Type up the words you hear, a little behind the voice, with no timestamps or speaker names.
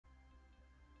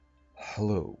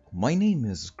Hello, my name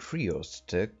is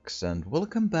Kriostix and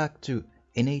welcome back to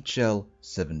NHL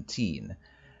 17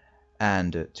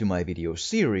 and to my video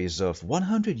series of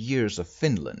 100 years of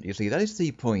Finland. You see, that is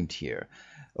the point here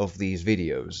of these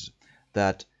videos,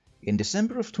 that in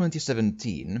December of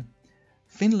 2017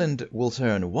 Finland will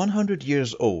turn 100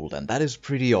 years old, and that is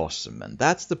pretty awesome, and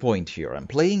that's the point here. I'm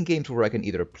playing games where I can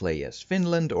either play as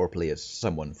Finland, or play as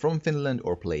someone from Finland,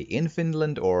 or play in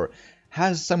Finland, or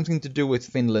has something to do with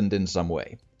Finland in some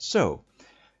way. So,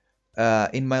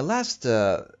 in my last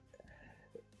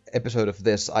episode of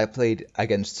this, I played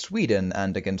against Sweden,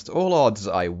 and against all odds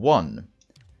I won.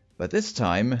 But this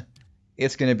time,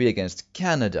 it's gonna be against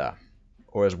Canada,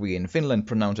 or as we in Finland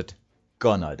pronounce it,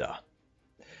 Canada.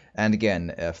 And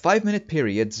again, 5-minute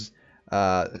periods,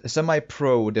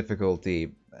 semi-pro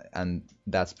difficulty, and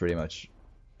that's pretty much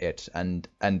it. And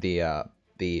the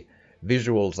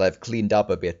visuals I've cleaned up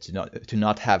a bit to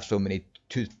not have so many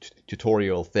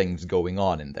tutorial things going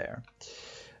on in there.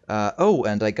 Oh,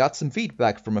 and I got some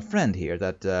feedback from a friend here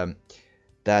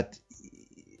that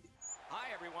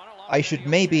I should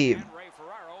maybe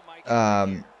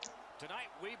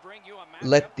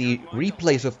let the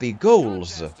replays of the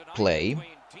goals play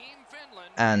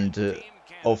and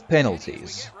of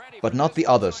penalties, but not the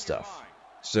other stuff.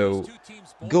 So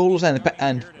goals and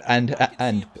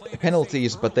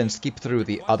penalties, but then skip through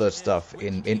the other stuff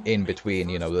in between,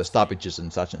 you know, the stoppages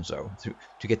and such and so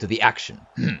to get to the action.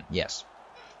 Yes.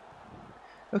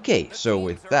 Okay, so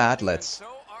with that, let's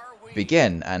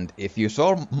begin. And if you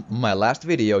saw my last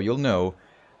video, you'll know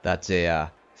that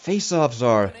face-offs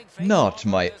are not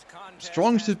my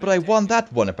strong suit, but I won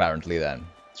that one apparently then.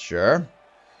 Sure.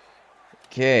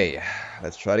 Okay,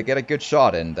 let's try to get a good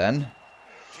shot in then.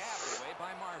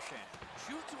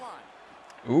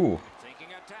 Ooh.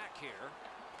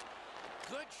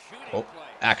 Oh,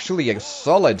 actually a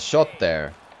solid shot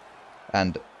there.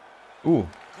 And, ooh.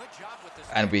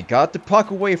 And we got the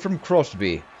puck away from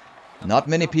Crosby. Not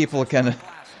many people can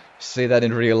say that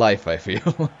in real life, I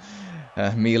feel.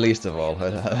 Me least of all.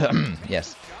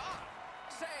 Yes.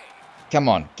 Come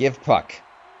on, give puck.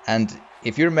 And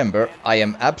if you remember, I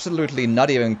am absolutely not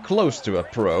even close to a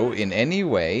pro in any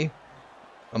way.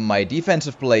 My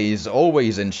defensive play is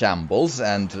always in shambles,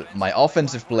 and my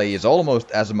offensive play is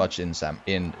almost as much in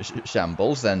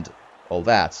shambles and all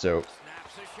that, so...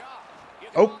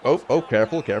 Oh,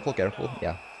 careful,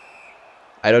 yeah.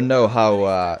 I don't know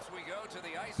how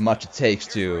much it takes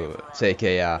to take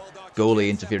a goalie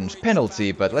interference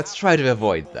penalty, but let's try to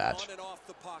avoid that.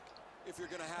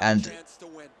 And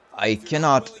I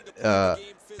cannot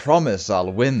promise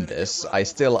I'll win this. I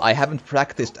haven't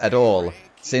practiced at all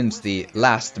since the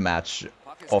last match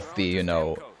of the, you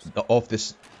know, of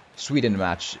this Sweden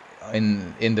match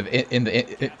in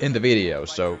the video.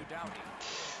 So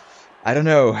I don't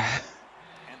know.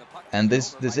 And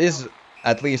this is,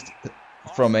 at least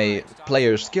from a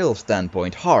player skill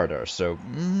standpoint, harder. So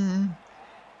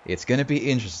it's gonna be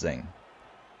interesting.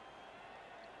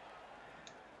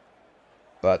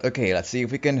 But okay, let's see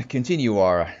if we can continue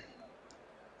our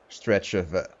stretch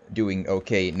of doing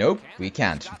okay. Nope, we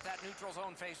can't.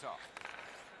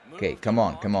 Okay, come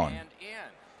on.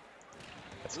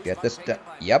 Let's get this done.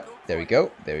 Yep, there we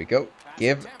go.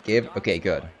 Give. Okay,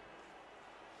 good.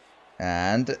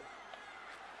 And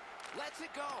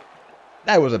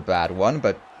that was a bad one,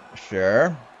 but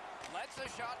sure.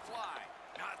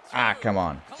 Ah, come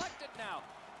on.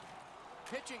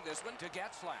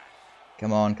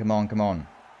 Come on.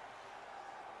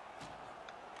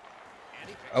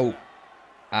 Oh.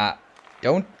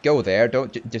 Don't go there.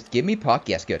 Just give me puck.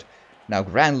 Yes, good. Now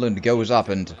Granlund goes up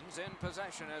and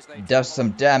does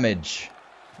some damage.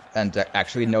 And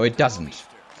actually, no, it doesn't.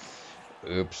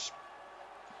 Oops.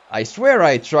 I swear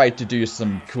I tried to do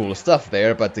some cool stuff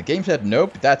there, but the game said,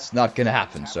 nope, that's not gonna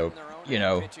happen. So, you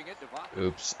know,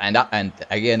 oops. And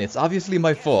again, it's obviously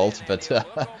my fault, but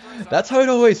that's how it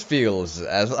always feels,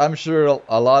 as I'm sure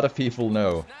a lot of people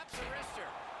know.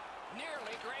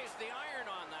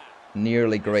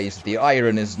 Nearly grazed the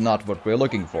iron is not what we're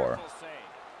looking for.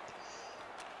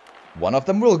 One of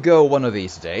them will go one of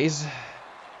these days.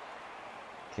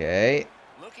 Okay.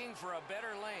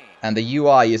 And the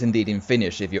UI is indeed in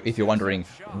Finnish, if you're wondering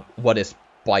what is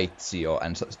paitsio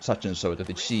and such and so, that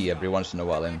it's she every once in a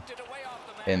while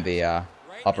in the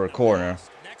upper corner.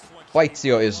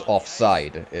 Paitsio is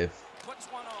offside, if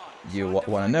you want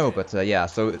to know, but yeah,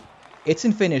 so it's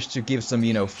in Finnish to give some,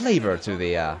 you know, flavor to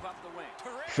the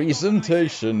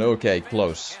presentation. Okay,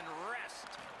 close.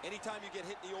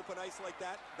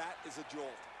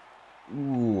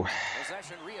 Ooh,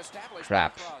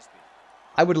 crap.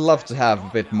 I would love to have a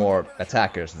bit more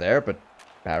attackers there, but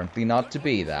apparently not to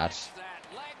be that.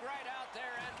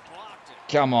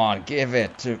 Come on, give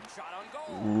it to...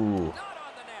 Ooh.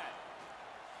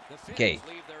 Okay,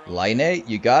 Laine,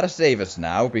 you gotta save us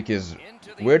now, because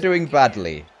we're doing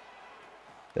badly.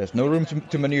 There's no room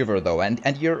to maneuver, though,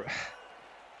 and you're...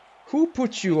 Who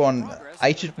put you on...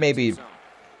 I should maybe...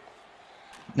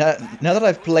 Now that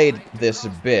I've played this a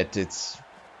bit,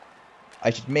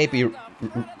 I should maybe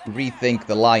rethink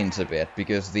the lines a bit,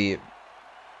 because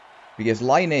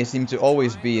Laine seem to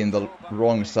always be in the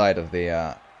wrong side of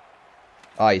the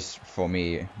ice for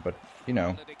me, but, you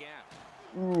know.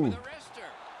 Ooh.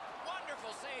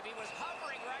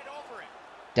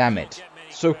 Damn it.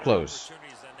 So close.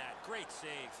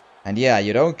 And yeah,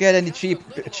 you don't get any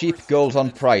cheap goals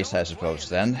on price, I suppose,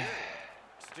 then.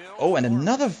 Oh, and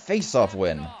another face-off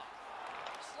win.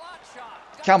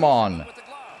 Come on.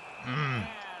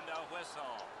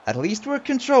 At least we're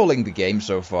controlling the game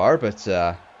so far, but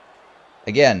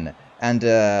again, and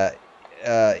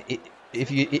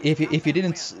if you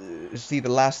didn't see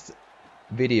the last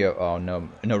video, oh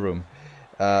no room.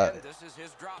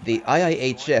 The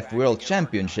IIHF World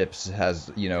Championships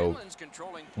has, you know,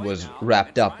 was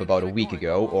wrapped up about a week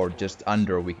ago, or just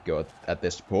under a week ago at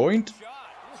this point.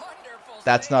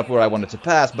 That's not where I wanted to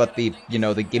pass, but the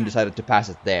game decided to pass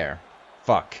it there.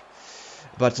 Fuck.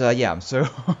 But yeah, so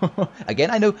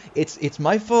again, I know it's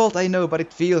my fault, I know, but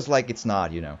it feels like it's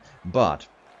not, you know. But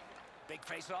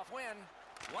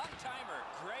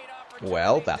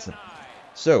well, that's it.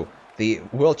 So the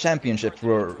World Championships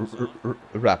were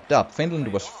wrapped up.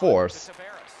 Finland was 4th.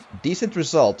 Decent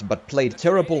result, but played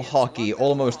terrible hockey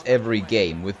almost every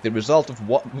game, with the result of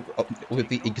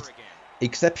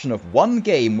exception of one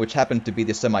game, which happened to be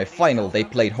the semi-final. They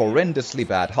played horrendously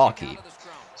bad hockey.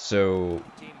 So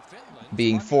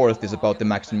being 4th is about the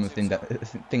maximum thing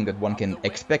that one can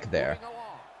expect there.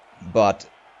 But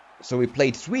so we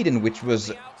played Sweden, which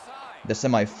was the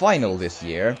semi-final this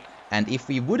year, and if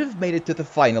we would have made it to the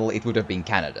final, it would have been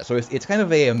Canada. So it's kind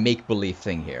of a make-believe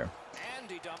thing here.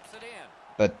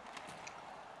 But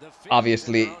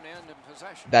obviously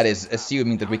that is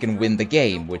assuming that we can win the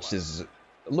game, which is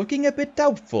looking a bit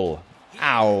doubtful.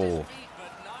 Ow.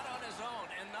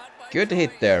 Good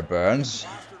hit there, Burns.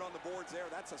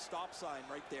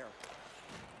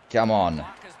 Come on.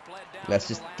 Let's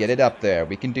just get it up there.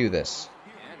 We can do this.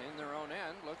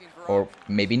 Or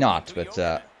maybe not, but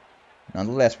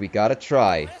nonetheless, we gotta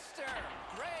try.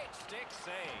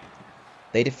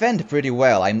 They defend pretty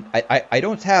well. I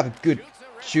don't have good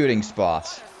shooting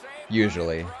spots,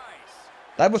 usually.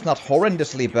 That was not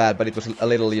horrendously bad, but it was a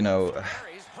little, you know...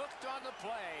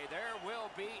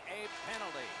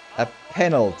 A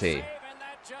penalty.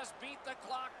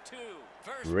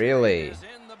 Really?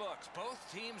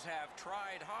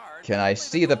 Can I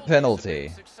see the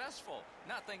penalty?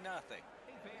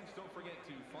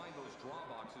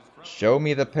 Show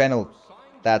me the penalty.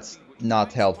 That's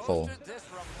not helpful.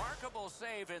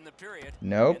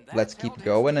 Nope, let's keep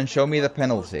going and show me the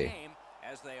penalty.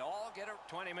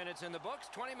 20 minutes in the books,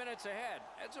 20 minutes ahead.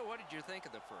 Edzo, what did you think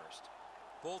of the first?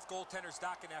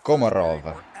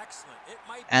 Komarov.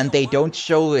 And they don't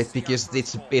show it because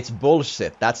it's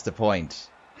bullshit. That's the point.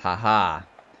 Haha.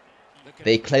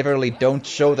 They cleverly don't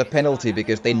show the penalty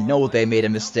because they know they made a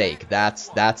mistake. That's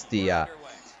the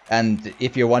and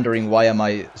if you're wondering why am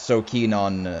I so keen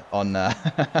on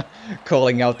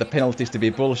calling out the penalties to be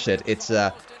bullshit, it's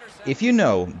if you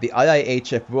know, the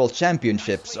IIHF World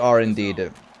Championships are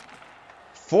indeed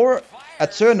for a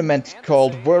tournament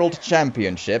called World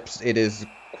Championships. It is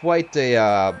quite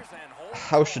a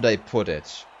how should I put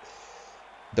it?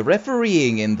 The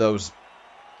refereeing in those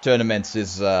tournaments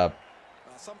is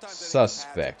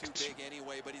suspect,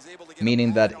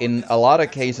 meaning that in a lot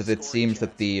of cases it seems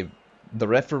that the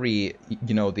referee,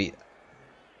 you know,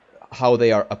 how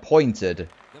they are appointed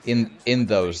in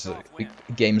those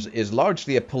games is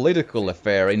largely a political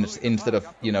affair instead of,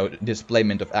 you know,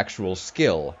 displayment of actual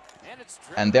skill.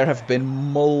 And there have been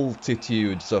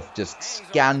multitudes of just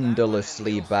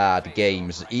scandalously bad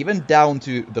games, even down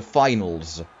to the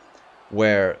finals,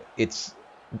 where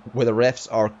the refs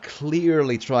are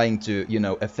clearly trying to, you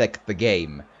know, affect the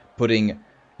game, putting,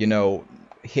 you know,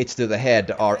 hits to the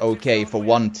head are okay for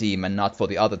one team and not for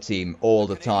the other team all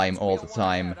the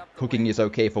time. Hooking is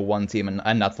okay for one team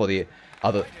and not for the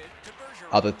other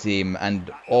team, and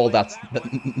all that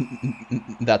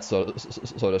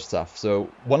sort of stuff. So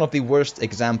one of the worst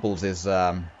examples is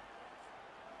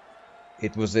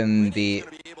it was in the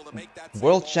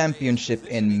World Championship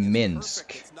in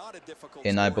Minsk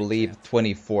in, I believe,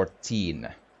 2014.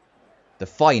 The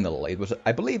final.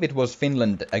 I believe it was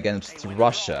Finland against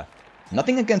Russia.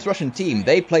 Nothing against Russian team.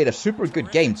 They played a super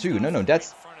good game too. No,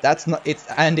 that's not. It's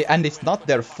and it's not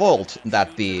their fault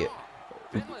that the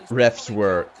refs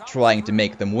were trying to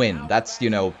make them win. That's, you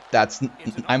know, that's,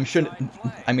 I'm sure,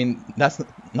 I mean, that's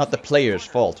not the player's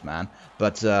fault, man.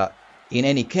 But in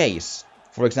any case,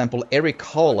 for example, Eric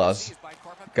Hollas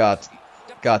got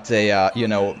a, you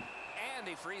know,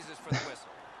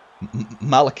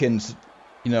 Malkin's,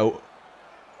 you know,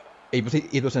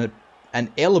 it was an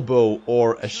elbow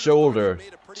or a shoulder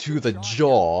to the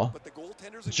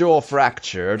jaw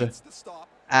fractured,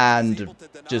 and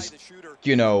just,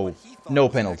 you know, no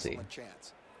penalty.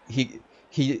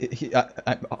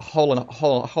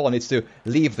 Holland needs to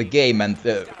leave the game, and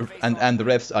the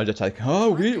refs are just like, oh,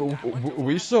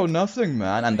 we saw nothing,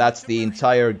 man, and that's the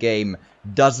entire game.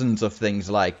 Dozens of things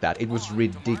like that. It was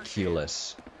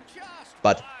ridiculous.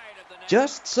 But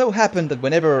just so happened that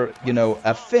whenever, you know,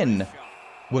 a Finn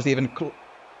was even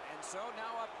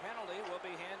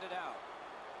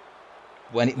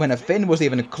when a Finn was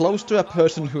even close to a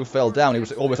person who fell down, it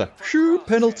was always a shoo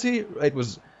penalty. It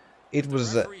was.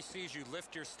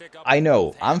 I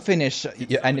know I'm Finnish,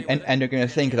 and you're gonna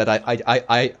think that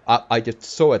I just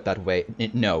saw it that way.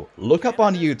 No, look up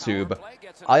on YouTube,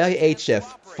 IIHF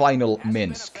Final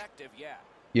Minsk.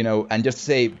 You know, and just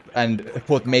say, and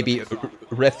put maybe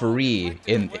referee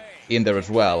in there as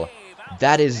well.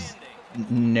 That is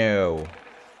no,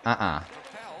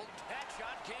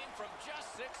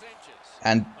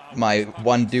 And my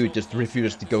one dude just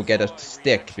refused to go get a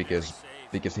stick because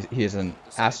he's an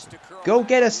ass. Go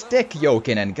get a stick,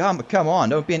 Jokinen. Come on,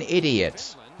 don't be an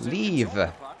idiot. Leave.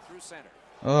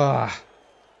 Ugh.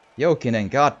 Jokinen,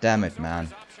 goddammit, man.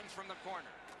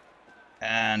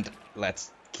 And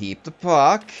let's keep the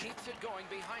puck.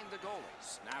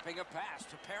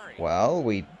 Well,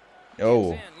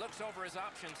 oh.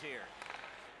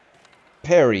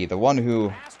 Perry, the one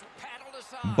who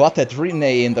butted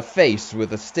Rene in the face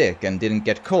with a stick and didn't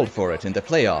get called for it in the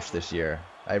playoffs this year.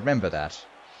 I remember that.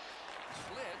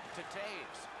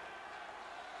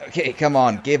 Okay, come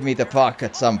on, give me the puck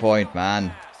at some point,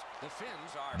 man.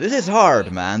 This is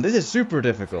hard, man. This is super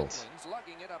difficult.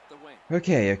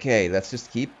 Okay, let's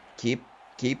just keep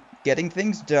getting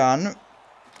things done.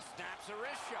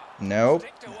 Nope.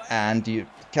 And you,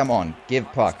 come on,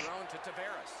 give puck.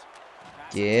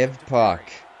 Give puck.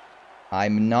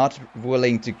 I'm not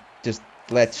willing to just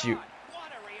let you.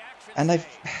 And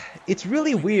it's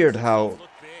really weird how,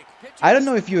 I don't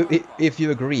know if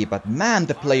you agree, but man,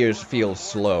 the players feel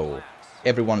slow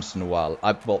every once in a while.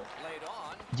 Well,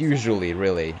 usually,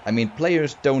 really. I mean,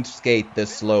 players don't skate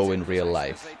this slow in real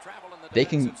life. They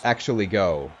can actually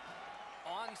go.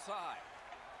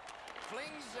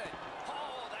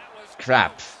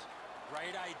 Crap.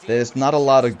 There's not a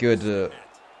lot of good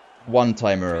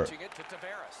one-timer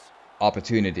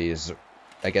opportunities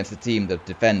against a team that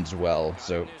defends well,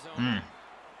 so.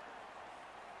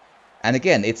 And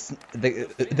again, it's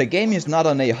the game is not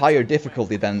on a higher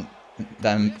difficulty than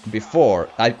before.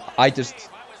 I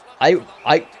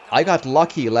got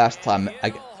lucky last time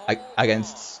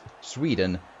against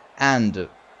Sweden, and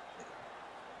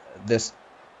this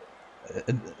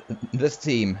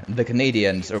team, the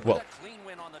Canadians, or well,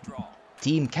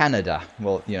 Team Canada,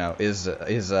 well, you know, is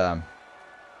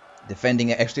defending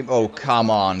extreme. Oh,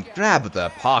 come on, grab the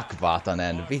puck,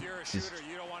 Vatanen.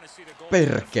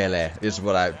 Perkele is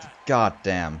what I.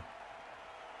 Goddamn.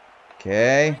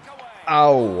 Okay.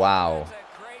 Oh wow.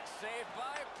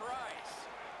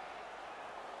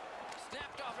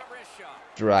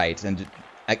 Right, and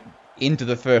into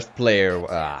the first player.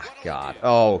 Ah, God.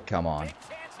 Oh, come on.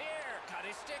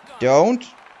 Don't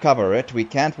cover it. We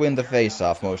can't win the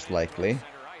face-off, most likely.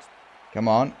 Come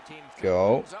on.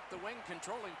 Go.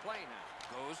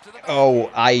 Oh,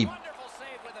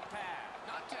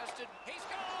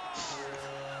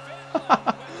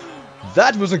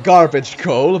 that was a garbage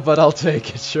goal, but I'll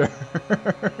take it, sure.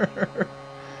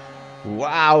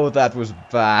 Wow, that was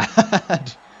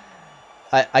bad.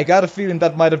 I got a feeling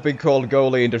that might have been called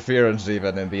goalie interference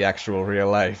even in the actual real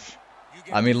life.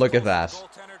 I mean, look at that.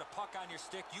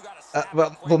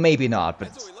 Well, maybe not, but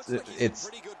it's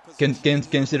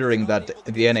considering that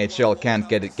the NHL can't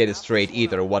get it straight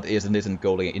either. What is and isn't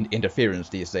goalie interference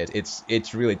these days?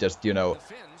 It's really just, you know,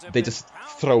 they just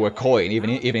throw a coin even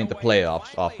in the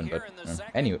playoffs often. But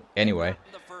anyway,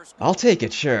 I'll take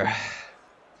it, sure.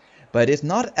 But it's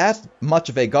not as much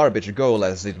of a garbage goal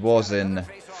as it was in.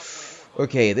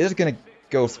 Okay, this is gonna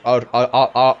go out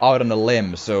on a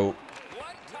limb, so.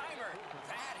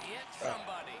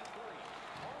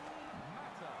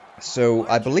 So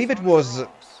I believe it was.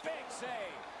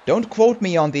 Don't quote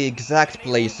me on the exact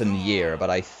place and year, but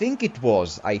I think it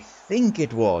was the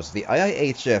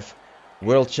IIHF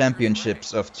World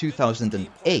Championships of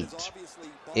 2008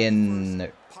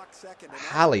 in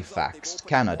Halifax,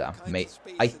 Canada.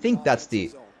 I think that's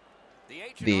the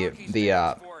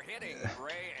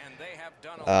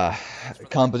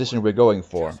competition we're going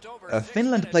for.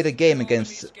 Finland played a game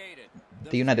against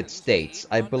the United States.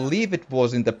 I believe it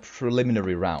was in the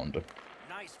preliminary round.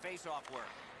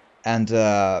 And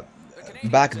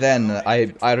back then,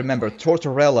 I remember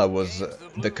Tortorella was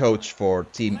the coach for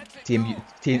Team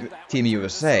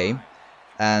USA,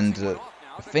 and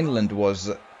Finland was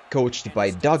coached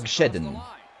by Doug Shedden.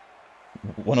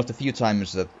 One of the few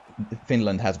times that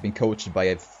Finland has been coached by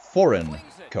a foreign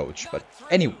coach. But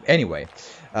anyway,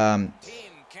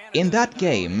 in that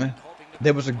game,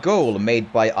 there was a goal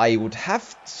made by, I would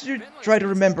have to try to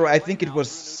remember, I think it was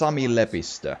Sami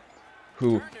Lepistö,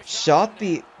 who shot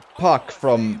the puck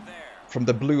from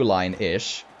the blue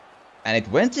line-ish, and it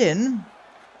went in,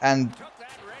 and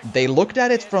they looked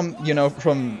at it from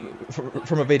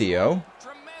a video,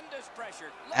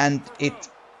 and it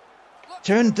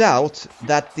turned out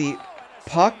that the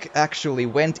puck actually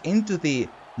went into the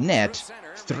net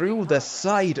through the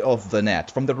side of the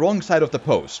net, from the wrong side of the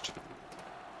post.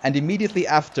 And immediately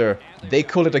after, they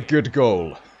called it a good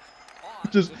goal.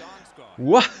 Just,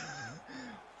 what?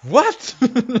 What?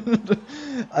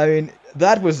 I mean,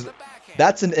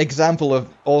 that's an example of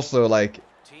also, like,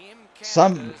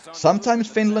 sometimes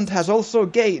Finland has also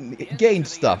gained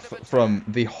stuff from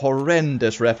the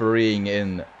horrendous refereeing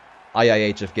in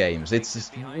IIHF games. It's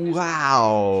just,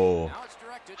 wow.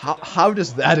 How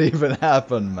does that even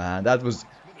happen, man? That was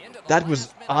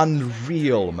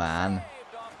unreal, man.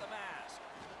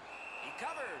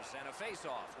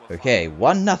 Okay,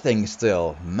 1-0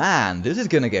 still. Man, this is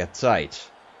gonna get tight.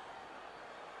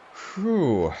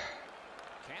 Whew.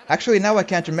 Actually, now I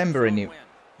can't remember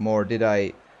anymore. Did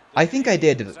I? I think I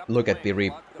did look at the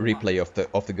replay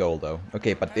of the goal, though.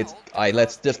 Okay, but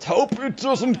let's just hope it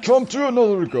doesn't come to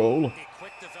another goal.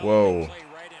 Whoa,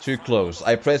 too close.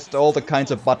 I pressed all the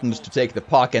kinds of buttons to take the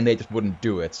puck, and they just wouldn't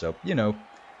do it. So, you know,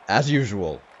 as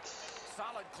usual.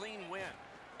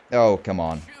 Oh, come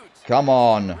on, come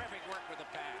on,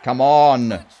 come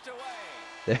on.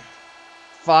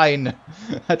 Fine.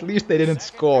 At least they didn't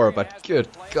score, but good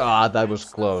God, that was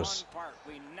close.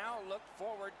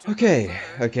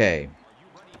 Okay.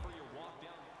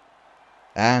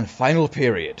 And final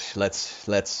period.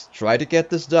 Let's try to get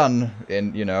this done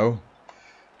in,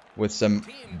 with some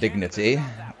dignity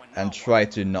and try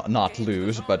to not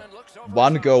lose, but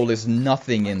one goal is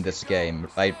nothing in this game.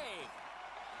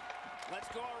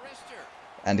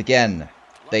 And again,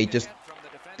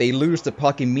 they lose the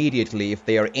puck immediately if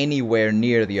they are anywhere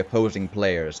near the opposing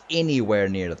players. Anywhere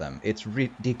near them. It's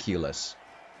ridiculous.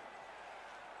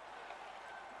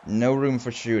 No room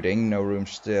for shooting. No room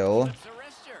still.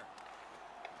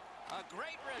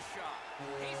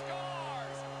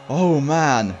 Oh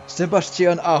man.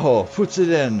 Sebastian Aho puts it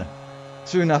in.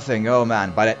 2-0. Oh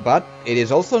man. But it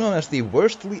is also known as the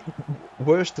worst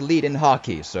lead in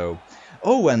hockey. So.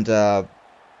 Oh, and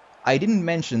I didn't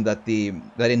mention that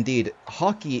indeed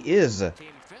hockey is the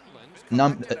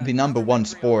 #1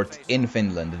 sport in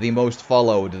Finland, the most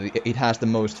followed. It has the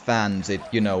most fans. It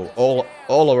all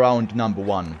around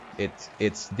 #1.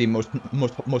 It's the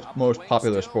most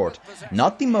popular sport.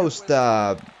 Not the most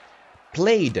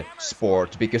played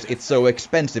sport because it's so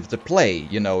expensive to play.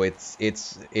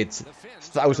 It's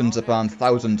thousands upon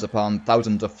thousands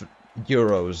of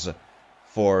euros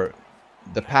for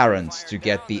the parents to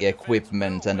get the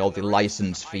equipment and all the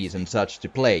license fees and such to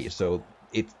play, so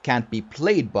it can't be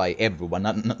played by everyone,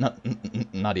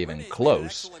 not even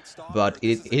close, but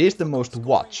it is the most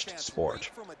watched sport.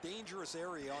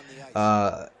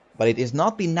 But it is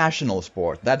not the national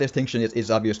sport. That distinction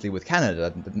is obviously with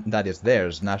Canada. That is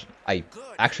theirs. I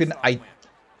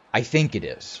think it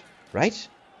is, right?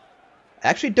 I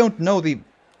actually don't know if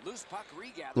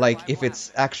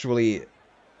it's actually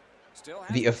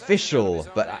the official,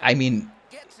 but I mean,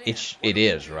 it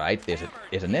is, right?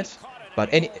 Isn't it? But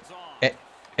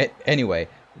anyway,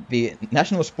 the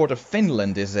national sport of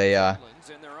Finland is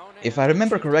if I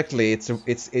remember correctly,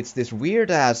 it's this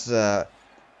weird ass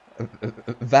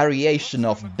variation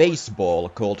of baseball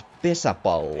called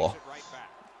pesäpallo.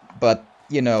 But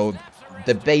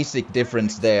the basic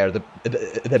difference there,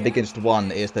 the biggest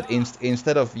one, is that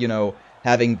instead of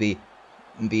having the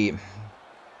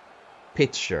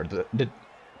pitcher, the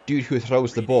dude who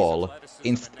throws the ball,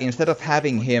 instead of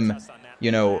having him,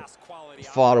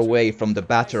 far away from the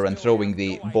batter and throwing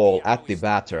the ball at the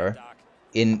batter,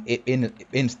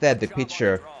 instead the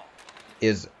pitcher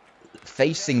is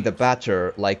facing the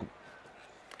batter like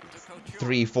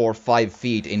 3, 4, 5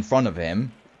 feet in front of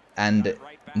him, and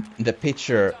the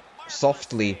pitcher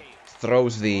softly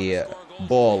throws the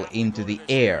ball into the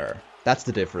air. That's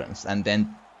the difference. And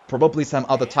then probably some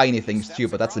other tiny things too,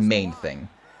 but that's the main thing.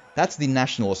 That's the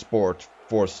national sport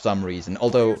for some reason.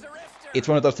 Although it's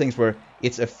one of those things where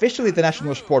it's officially the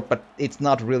national sport, but it's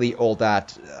not really all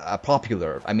that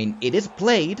popular. I mean, it is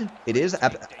played. It is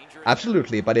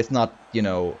absolutely, but it's not, you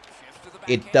know,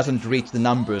 it doesn't reach the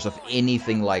numbers of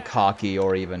anything like hockey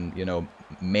or even, you know,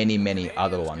 many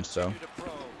other ones. So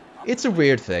it's a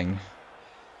weird thing.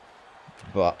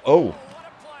 But, oh,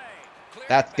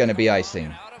 that's gonna be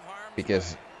icing,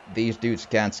 because these dudes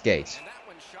can't skate.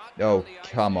 Oh,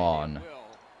 come on.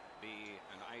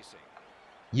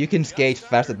 You can skate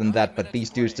faster than that, but these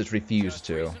dudes just refuse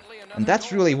to. And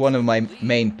that's really one of my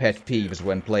main pet peeves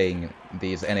when playing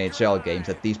these NHL games,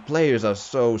 that these players are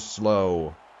so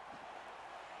slow.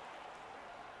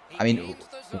 I mean,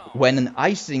 when an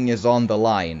icing is on the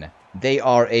line, they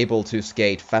are able to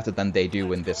skate faster than they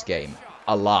do in this game.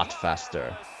 A lot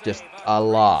faster. Just a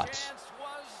lot.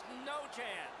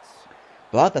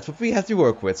 But that's what we have to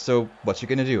work with, so what you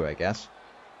gonna do, I guess?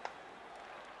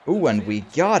 Ooh, and we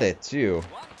got it, too.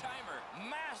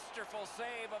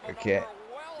 Okay.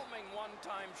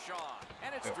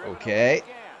 Okay.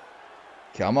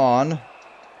 Come on.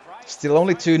 Still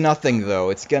only 2-0, though.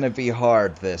 It's gonna be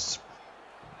hard, this.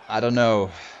 I don't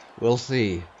know. We'll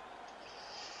see.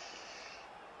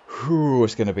 Whew,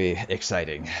 it's gonna be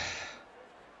exciting.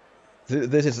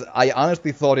 This is... I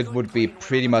honestly thought it would be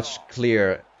pretty much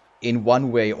clear in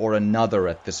one way or another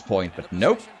at this point, but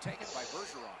nope.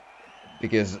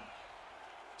 Because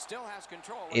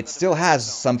it still has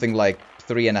something like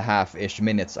 3.5-ish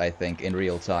minutes, I think, in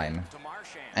real time.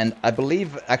 And I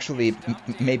believe, actually,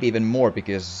 maybe even more,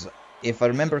 because if I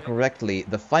remember correctly,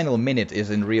 the final minute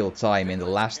is in real time in the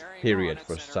last period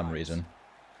for some reason.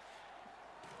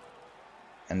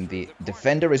 And the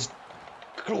defender is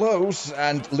close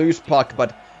and loose puck,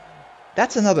 but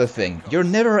that's another thing. You're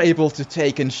never able to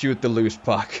take and shoot the loose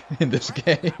puck in this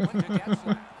game.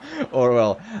 Or,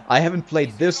 well, I haven't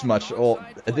played this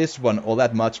one all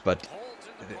that much, but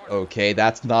okay,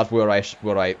 that's not where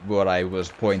I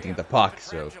was pointing the puck.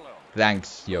 So,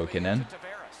 thanks, Jokinen.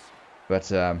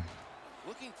 But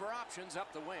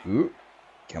ooh,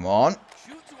 come on,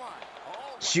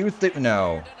 shoot the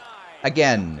no.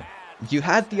 Again, you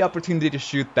had the opportunity to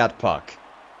shoot that puck,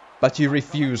 but you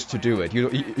refused to do it.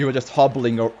 You were just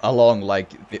hobbling along like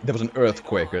there was an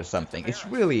earthquake or something. It's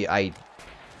really,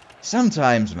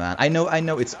 sometimes, man, I know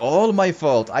it's all my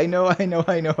fault. I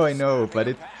know,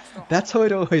 but that's how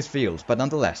it always feels. But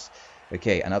nonetheless,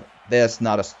 okay, and that's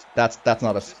not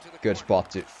a good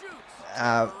spot to.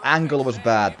 Angle was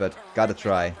bad, but gotta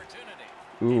try.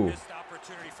 Ooh.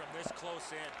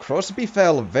 Crosby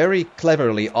fell very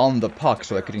cleverly on the puck,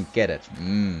 so I couldn't get it.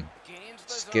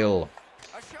 Skill.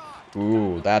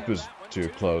 Ooh, that was too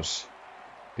close.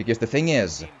 Because the thing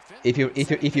is, if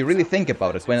you really think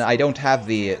about it, when I don't have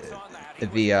the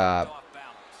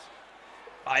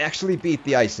I actually beat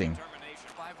the icing.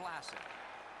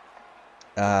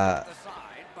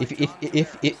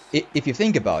 If you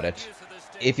think about it,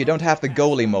 if you don't have the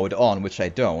goalie mode on, which I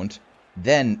don't,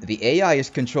 then the AI is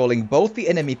controlling both the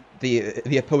enemy,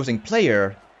 the opposing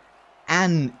player,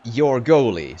 and your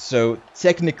goalie. So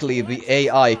technically the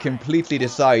AI completely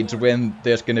decides when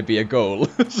there's gonna be a goal.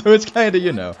 So it's kinda,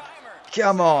 you know,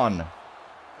 come on.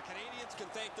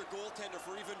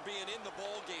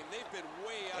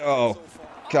 Oh,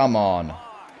 come on.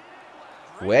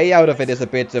 Way out of it is a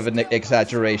bit of an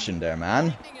exaggeration there,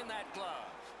 man.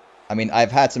 I mean,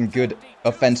 I've had some good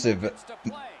offensive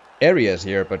areas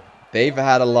here, but they've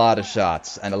had a lot of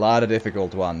shots, and a lot of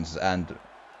difficult ones, and...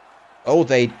 Oh,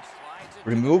 they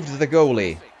removed the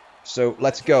goalie. So,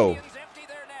 let's go.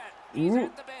 Ooh.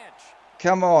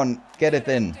 Come on, get it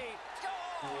in.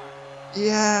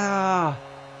 Yeah!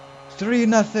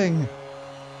 3-0.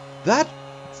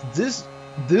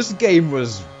 This game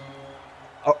was...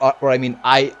 Or I mean,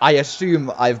 I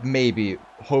assume I've maybe,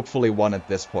 hopefully won at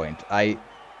this point.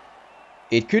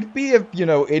 It could be a, you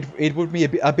know, it would be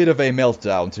a bit of a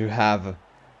meltdown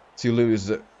to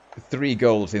lose 3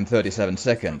 goals in 37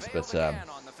 seconds, but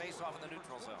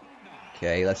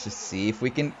okay, let's just see if we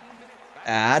can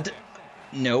add.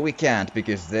 No, we can't,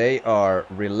 because they are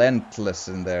relentless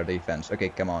in their defense. Okay,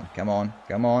 come on.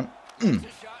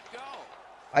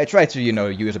 I tried to, you know,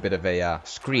 use a bit of a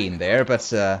screen there, but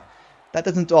that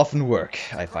doesn't often work,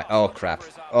 I find. Oh crap.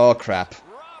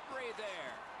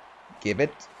 Give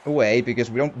it away, because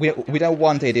we don't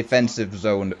want a defensive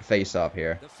zone face-off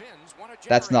here.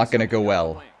 That's not gonna go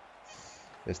well.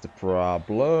 That's the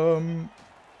problem.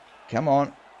 Come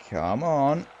on.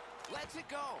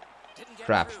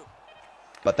 Crap.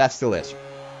 But that's still it.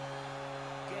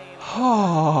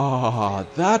 Ah,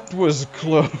 that was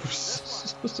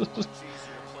close.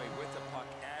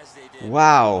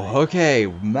 Wow, okay,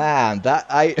 man, that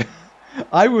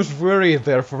I was worried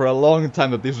there for a long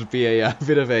time that this would be a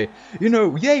bit of a,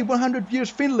 yay, 100 years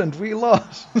Finland, we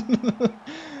lost.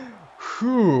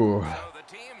 Whew.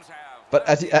 But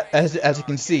as you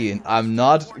can see, I'm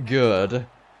not good,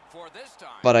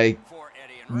 but I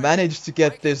managed to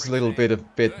get this little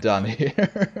bit done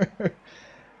here.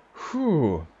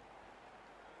 Whew.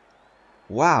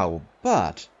 Wow,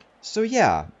 but so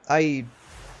yeah, I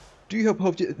do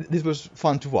hope this was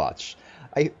fun to watch.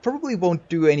 I probably won't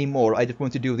do any more. I just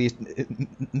want to do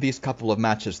these couple of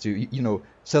matches to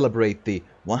celebrate the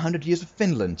 100 years of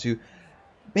Finland, to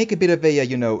make a bit of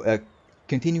a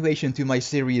continuation to my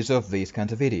series of these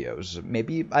kinds of videos.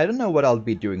 Maybe I don't know what I'll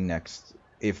be doing next.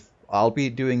 If I'll be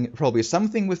doing probably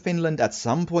something with Finland at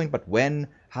some point, but when,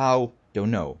 how,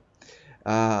 don't know.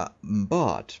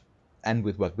 And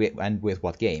with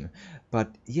what game.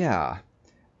 But yeah,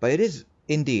 but it is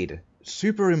indeed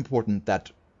super important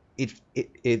that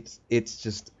it's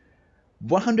just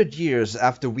 100 years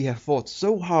after we have fought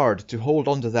so hard to hold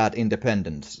on to that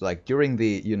independence, like during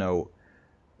the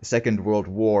Second World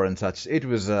War and such. It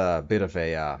was a bit of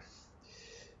a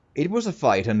it was a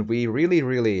fight, and we really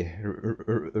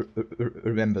remember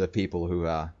the people who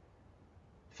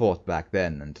fought back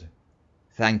then, and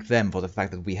thank them for the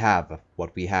fact that we have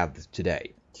what we have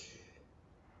today.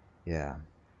 Yeah,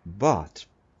 but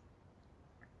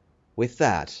with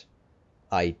that,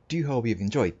 I do hope you've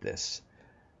enjoyed this,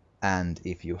 and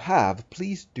if you have,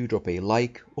 please do drop a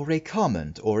like or a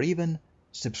comment, or even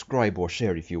subscribe or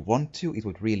share if you want to. It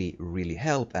would really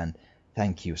help, and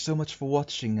thank you so much for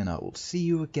watching, and I will see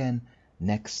you again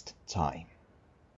next time.